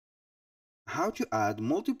How to add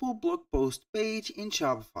multiple blog post page in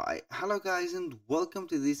Shopify. Hello guys and welcome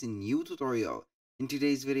to this new tutorial. In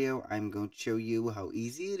today's video, I'm going to show you how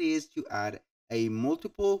easy it is to add a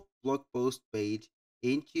multiple blog post page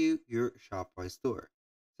into your Shopify store.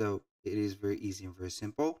 So it is very easy and very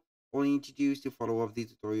simple. All you need to do is to follow up the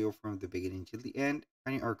tutorial from the beginning till the end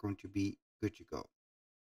and you are going to be good to go.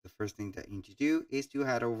 The first thing that you need to do is to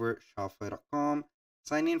head over shopify.com,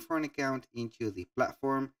 sign in for an account into the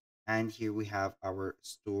platform, and here we have our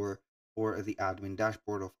store or the admin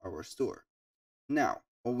dashboard of our store. Now,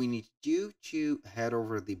 all we need to do to head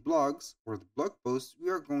over the blogs or the blog posts,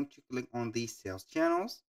 we are going to click on the sales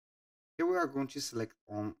channels. Here we are going to select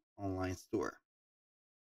on online store.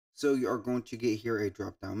 So you are going to get here a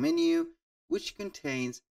drop down menu which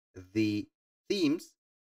contains the themes,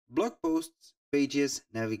 blog posts, pages,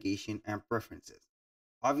 navigation, and preferences.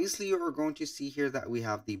 Obviously, you are going to see here that we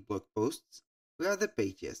have the blog posts, we have the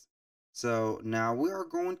pages. So now we are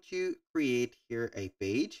going to create here a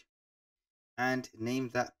page and name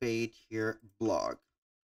that page here blog.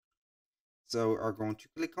 So we are going to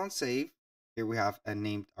click on save. Here we have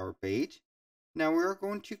named our page. Now we are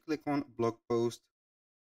going to click on blog post.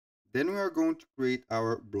 Then we are going to create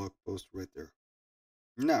our blog post right there.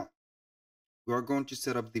 Now we are going to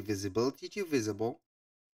set up the visibility to visible.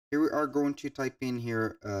 Here we are going to type in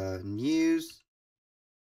here news,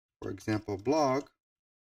 for example, blog.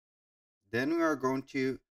 Then we are going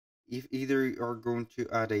to, if either you are going to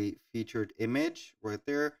add a featured image right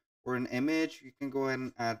there or an image, you can go ahead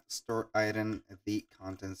and add start item, the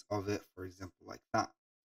contents of it, for example, like that.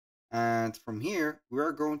 And from here, we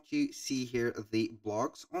are going to see here the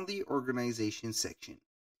blogs on the organization section.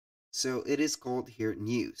 So it is called here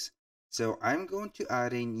news. So I'm going to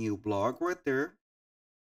add a new blog right there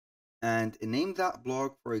and name that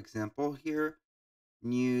blog, for example, here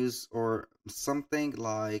news or something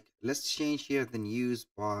like, let's change here the news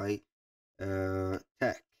by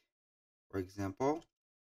tech, for example,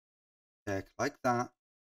 tech like that.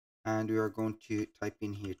 And we are going to type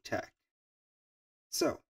in here tech.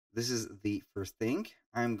 So this is the first thing.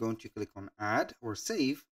 I'm going to click on add or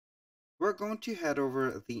save. We're going to head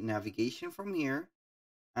over the navigation from here.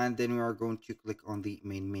 And then we are going to click on the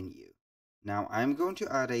main menu. Now I'm going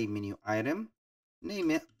to add a menu item, name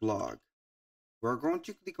it blog. We're going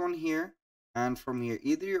to click on here, and from here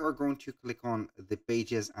either you are going to click on the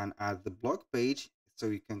pages and add the blog page so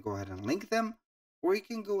you can go ahead and link them, or you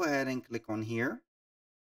can go ahead and click on here,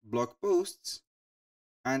 blog posts,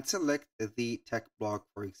 and select the tech blog,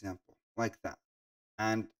 for example, like that.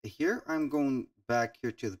 And here I'm going back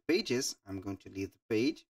here to the pages. I'm going to leave the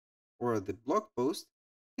page or the blog post.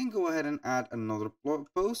 You can go ahead and add another blog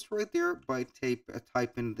post right there by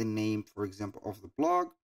typing the name, for example, of the blog,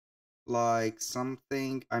 like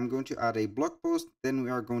something. I'm going to add a blog post, then we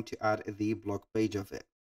are going to add the blog page of it.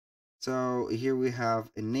 So here we have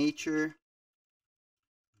a nature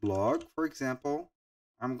blog, for example.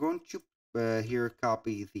 I'm going to here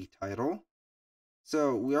copy the title.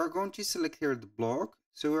 So we are going to select here the blog.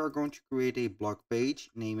 So we are going to create a blog page,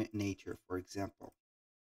 name it nature, for example.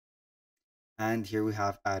 And here we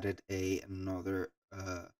have added another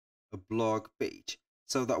a blog page.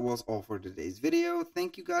 So that was all for today's video.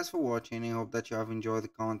 Thank you guys for watching. I hope that you have enjoyed the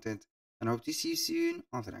content and hope to see you soon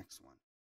on the next one.